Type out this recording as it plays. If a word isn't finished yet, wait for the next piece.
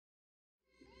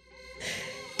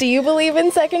Do you believe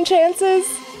in second chances?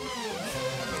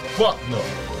 Fuck no.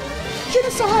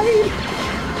 Genocide!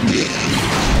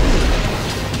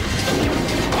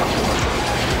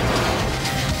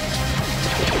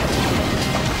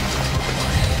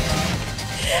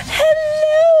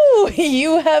 Hello!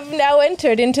 You have now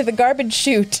entered into the garbage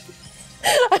chute.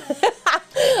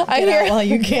 Get out while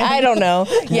you can. I don't know.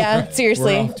 Yeah,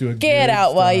 seriously. Get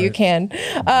out while you can.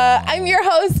 I'm your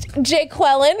host, Jake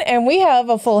Quellen, and we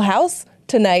have a full house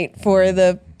tonight for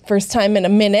the first time in a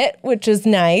minute, which is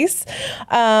nice.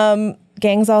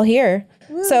 Gang's all here.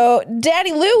 Woo. So,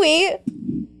 Daddy Louie.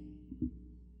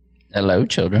 Hello,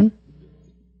 children.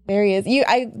 There he is.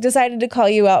 I decided to call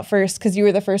you out first because you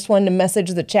were the first one to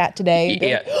message the chat today.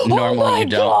 Yeah, normally you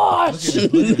don't. Gosh.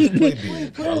 Look at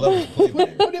Playbeard. I love his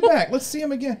Playbeard. Put it back. Let's see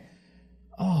him again.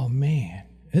 Oh man,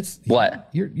 What?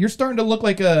 You're starting to look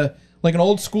like an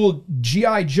old school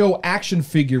G.I. Joe action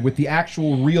figure with the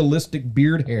actual realistic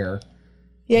beard hair.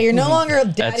 Yeah, you're no longer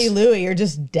Daddy Louie. You're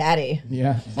just Daddy.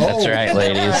 Yeah, That's right,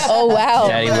 ladies. Oh, wow.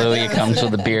 Daddy Louie comes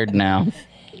with a beard now.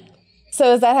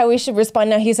 So is that how we should respond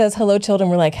now? He says, hello, children.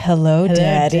 We're like, hello,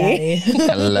 Daddy.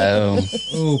 Hello.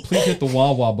 Oh, please hit the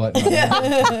wah wah button.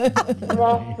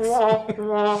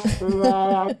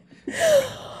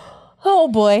 Oh,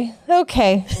 boy.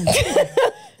 Okay.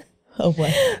 Oh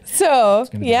boy. So,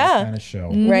 yeah. Kind of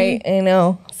show. Right, I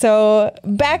know. So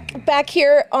back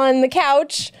here on the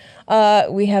couch,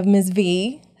 we have Ms.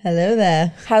 V. Hello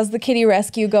there. How's the kitty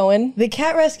rescue going? The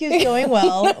cat rescue is going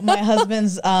well. My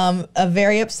husband's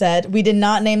very upset. We did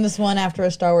not name this one after a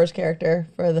Star Wars character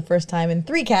for the first time in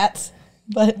 3 cats.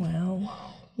 But,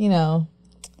 you know,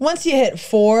 once you hit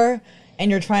 4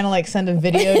 and you're trying to like send a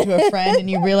video to a friend and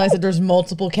you realize that there's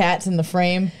multiple cats in the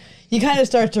frame, you kind of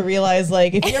start to realize,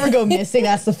 like, if you ever go missing,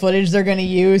 that's the footage they're going to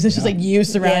use. It's just like you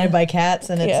surrounded by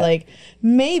cats. And it's like,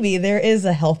 maybe there is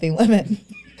a healthy limit.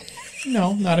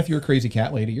 No, not if you're a crazy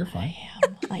cat lady. You're fine.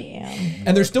 I am.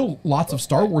 And there's still lots of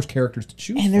Star Wars characters to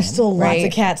choose And there's from. still lots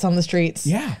of cats on the streets.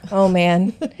 Yeah. Oh,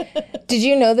 man. Did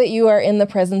you know that you are in the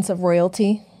presence of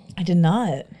royalty? I did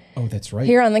not. Oh, that's right.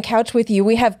 Here on the couch with you,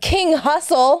 we have King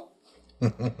Hustle.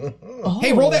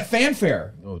 Hey, roll that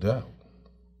fanfare. No doubt.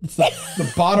 It's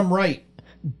the bottom right.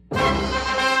 King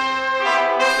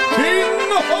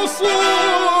Hustle!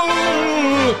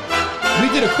 We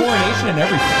did a coronation and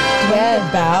everything. Yeah.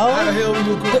 Bow? How the hell we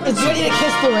doing? Do I need to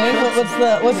kiss the ring?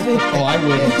 What's the? Oh, I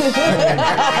wouldn't.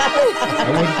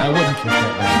 I wouldn't kiss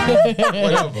that ring.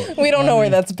 Whatever. We don't know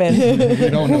where that's been. We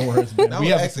don't know where it's been. I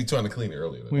was actually trying to clean it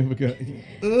earlier. We have a good.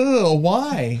 Ugh,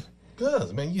 why?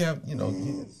 Because, man, you have,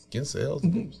 skin cells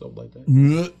and stuff like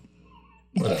that.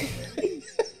 Whatever.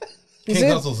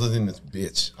 King Hustle's in this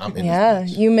bitch. I'm in this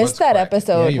bitch. You missed that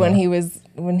episode when are.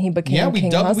 when he became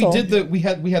King Hustle. We did we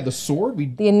had the sword.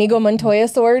 The Inigo Montoya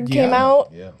sword came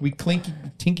out. Yeah. We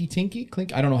tinky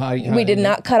clink. I don't know how. We did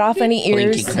not cut off any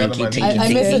ears. I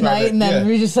missed a night and then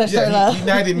we just started he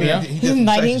knighted me. He just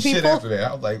knighting shit people? after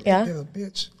that. I was like, yeah,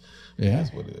 bitch. Yeah.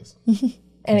 That's what it is.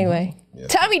 Anyway,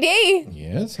 Tommy D.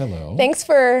 Yes, hello. Thanks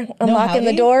for unlocking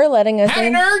the door, letting us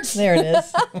in. Nerds. There it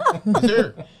is.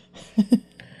 Sure.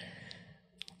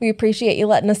 We appreciate you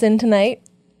letting us in tonight.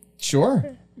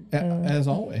 Sure. As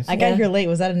always. I got here late.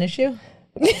 Was that an issue?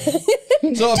 So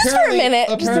Just for a minute.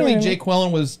 Apparently, Jake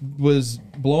Quellen was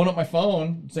blowing up my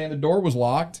phone, saying the door was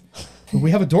locked. But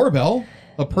we have a doorbell,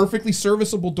 a perfectly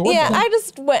serviceable doorbell. Yeah, I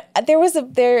just went.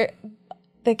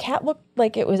 The cat looked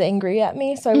like it was angry at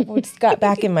me, so I just got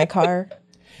back in my car.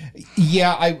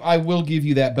 Yeah, I will give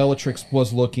you that. Bellatrix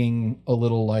was looking a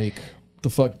little like,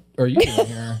 the fuck are you doing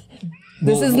here?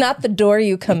 This is not the door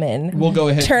you come in. We'll go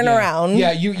ahead. Turn around.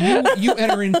 Yeah, you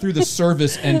enter in through the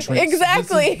service entrance.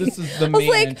 Exactly. This is the I was main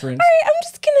like, entrance. all right, I'm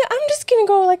just gonna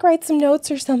go like write some notes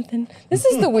or something. This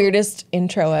is the weirdest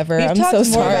intro ever. We've I'm talked so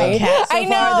more sorry. about cats so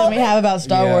far than we have about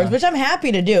Star Yeah. Wars, which I'm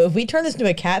happy to do. If we turn this into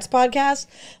a cats podcast,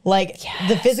 like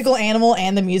the physical animal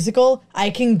and the musical,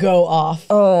 I can go off.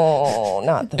 Oh,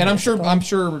 not the. And I'm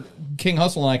sure King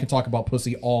Hustle and I can talk about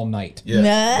pussy all night. Yeah.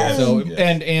 Nah. So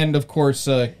and of course,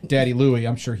 Daddy Louie,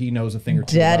 I'm sure he knows a thing or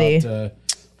two Daddy. about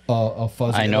a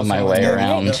fuzzy. I know my way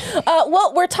around.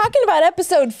 Well, we're talking about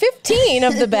episode 15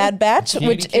 of the Bad Batch,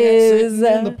 which is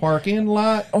in the parking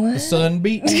lot. The sun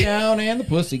beating down and the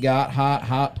pussy got hot,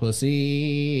 hot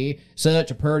pussy.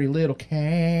 Such a pretty little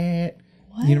cat.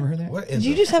 What? You never heard that? What Did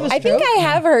you just have a I stroke? think I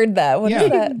have heard that. What is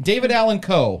that? David Allen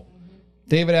Coe.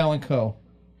 David Allen Coe.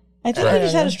 I think I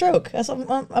just had a stroke. That's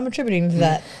what I'm attributing to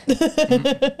that.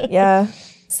 Yeah.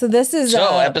 So this is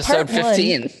episode part one.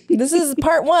 15. This is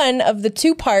part 1 of the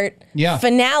 2-part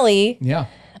finale Yeah.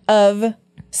 of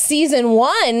season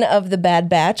 1 of the Bad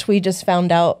Batch. We just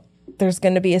found out there's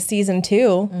going to be a season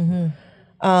 2.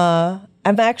 I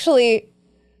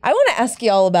want to ask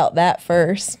y'all about that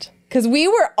first, because we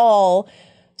were all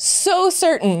so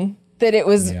certain that it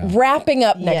was wrapping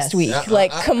up next week,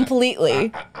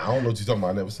 completely. I don't know what you're talking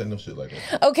about. I never said no shit like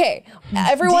that. Okay,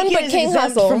 everyone Deacon but is King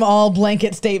exempt Hustle. from all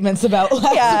blanket statements about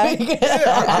last week.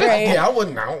 I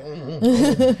wouldn't.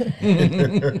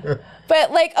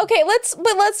 But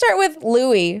let's start with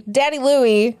Louie, Daddy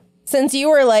Louie. Since you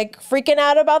were like freaking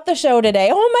out about the show today,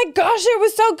 oh my gosh, it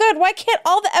was so good. Why can't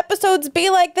all the episodes be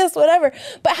like this? Whatever.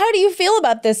 But how do you feel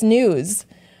about this news?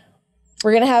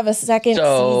 We're gonna have a second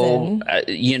season.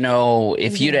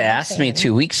 If you'd have asked me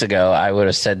 2 weeks ago, I would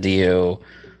have said to you,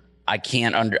 I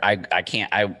can't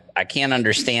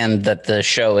understand that the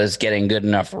show is getting good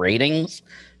enough ratings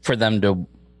for them to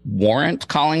warrant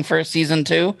calling for a season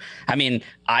 2. I mean,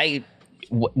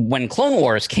 when Clone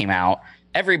Wars came out,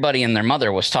 everybody and their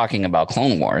mother was talking about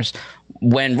Clone Wars.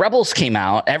 When Rebels came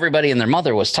out, everybody and their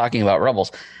mother was talking about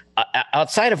Rebels.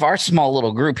 Outside of our small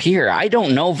little group here, I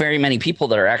don't know very many people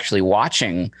that are actually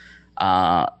watching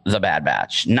The Bad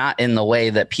Batch. Not in the way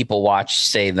that people watch,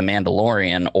 say, The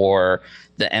Mandalorian or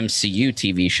the MCU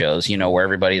TV shows, where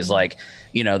everybody's like,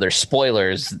 there's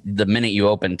spoilers the minute you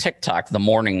open TikTok the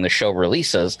morning the show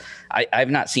releases. I've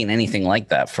not seen anything like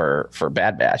that for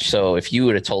Bad Batch. So if you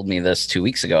would have told me this 2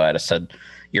 weeks ago, I'd have said,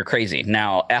 you're crazy.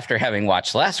 Now, after having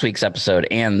watched last week's episode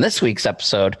and this week's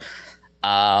episode,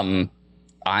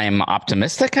 I'm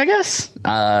optimistic, I guess.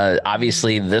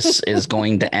 Obviously, this is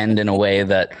going to end in a way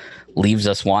that leaves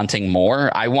us wanting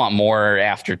more. I want more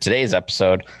after today's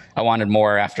episode. I wanted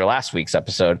more after last week's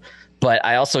episode. But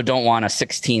I also don't want a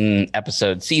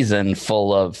 16-episode season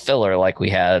full of filler like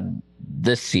we had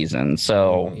this season.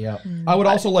 So I would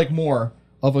also like more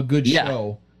of a good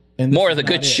show. And more of the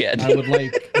good shit. I would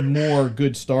like more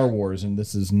good Star Wars, and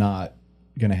this is not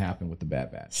going to happen with the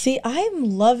Bad Batch. See, I'm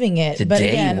loving it. Today but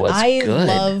again, was I good.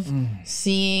 love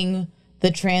seeing the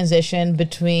transition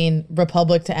between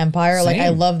Republic to Empire. Like, I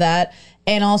love that.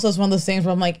 And also, it's one of those things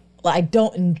where I'm like, I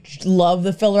don't love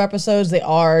the filler episodes. They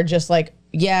are just like,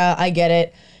 yeah, I get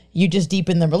it. You just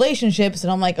deepen the relationships.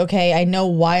 And I'm like, okay, I know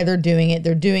why they're doing it.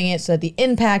 They're doing it so that the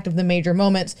impact of the major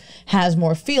moments has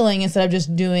more feeling instead of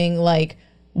just doing like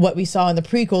what we saw in the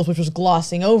prequels, which was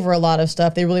glossing over a lot of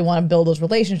stuff. They really want to build those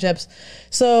relationships.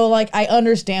 So like, I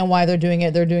understand why they're doing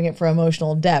it. They're doing it for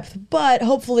emotional depth, but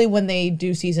hopefully when they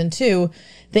do season 2,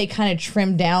 they kind of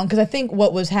trim down. Cause I think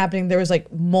what was happening, there was like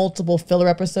multiple filler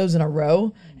episodes in a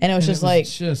row. And it was just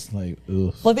like,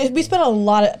 ugh. Like we spent a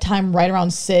lot of time right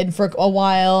around Sid for a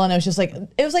while. And it was like,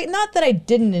 not that I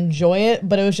didn't enjoy it,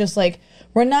 but it was just like,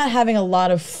 we're not having a lot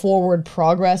of forward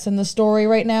progress in the story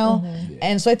right now.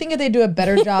 And so I think if they do a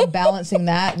better job balancing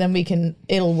that, then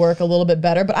it'll work a little bit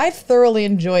better. But I've thoroughly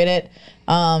enjoyed it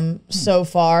so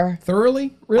far.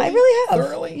 Thoroughly? Really? I really have.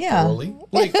 Thoroughly? Yeah. Thoroughly?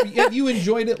 Like, have you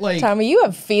enjoyed it like Tommy, you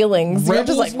have feelings. You're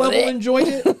Rebels just like, level enjoyed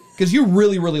it? Because you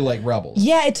really, really like Rebels.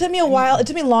 Yeah, it took me a while. It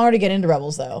took me longer to get into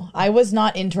Rebels, though. I was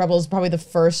not into Rebels probably the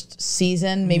first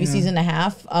season, maybe season and a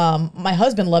half. My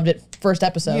husband loved it first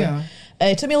episode. Yeah.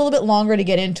 It took me a little bit longer to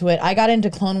get into it. I got into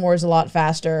Clone Wars a lot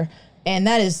faster, and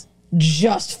that is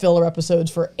just filler episodes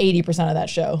for 80% of that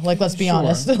show. Like, let's be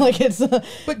honest. Like, it's.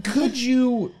 But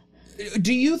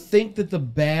do you think that the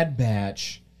Bad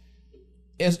Batch,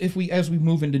 as we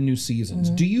move into new seasons,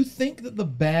 do you think that the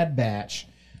Bad Batch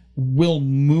will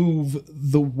move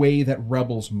the way that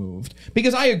Rebels moved?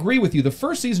 Because I agree with you. The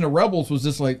first season of Rebels was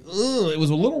just like, ugh, it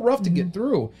was a little rough to get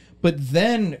through. But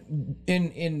then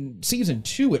in season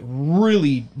 2, it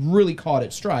really, really caught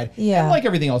its stride. Yeah. And like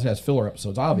everything else, it has filler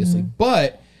episodes, obviously.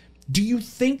 But do you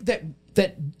think that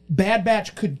Bad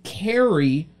Batch could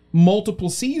carry multiple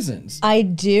seasons? I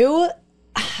do.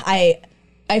 I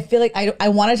feel like I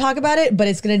want to talk about it, but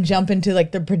it's going to jump into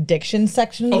like the prediction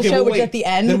section of the show, which is at the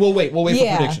end. Then we'll wait. We'll wait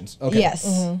for predictions. Okay. Yes.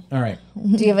 All right.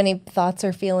 do you have any thoughts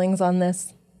or feelings on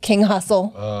this? King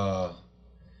Hustle.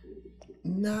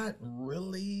 Not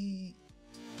really.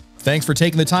 Thanks for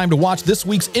taking the time to watch this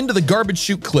week's Into the Garbage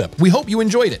Chute clip. We hope you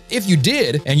enjoyed it. If you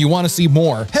did, and you want to see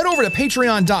more, head over to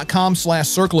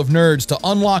patreon.com/Circle of Nerds to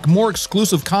unlock more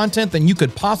exclusive content than you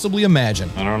could possibly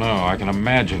imagine. I don't know, I can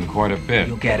imagine quite a bit.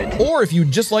 You'll get it. Or if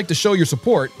you'd just like to show your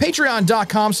support,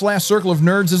 patreon.com/Circle of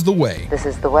Nerds is the way. This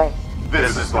is the way.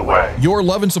 This is the way. Your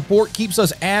love and support keeps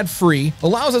us ad-free,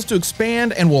 allows us to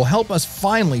expand, and will help us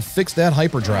finally fix that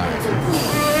hyperdrive.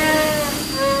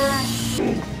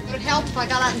 Help if I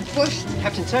got out and pushed.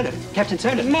 Captain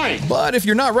Turner. Mike! But if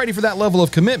you're not ready for that level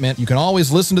of commitment, you can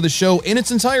always listen to the show in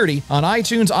its entirety on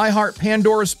iTunes, iHeart,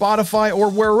 Pandora, Spotify, or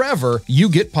wherever you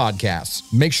get podcasts.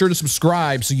 Make sure to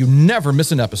subscribe so you never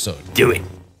miss an episode. Do it.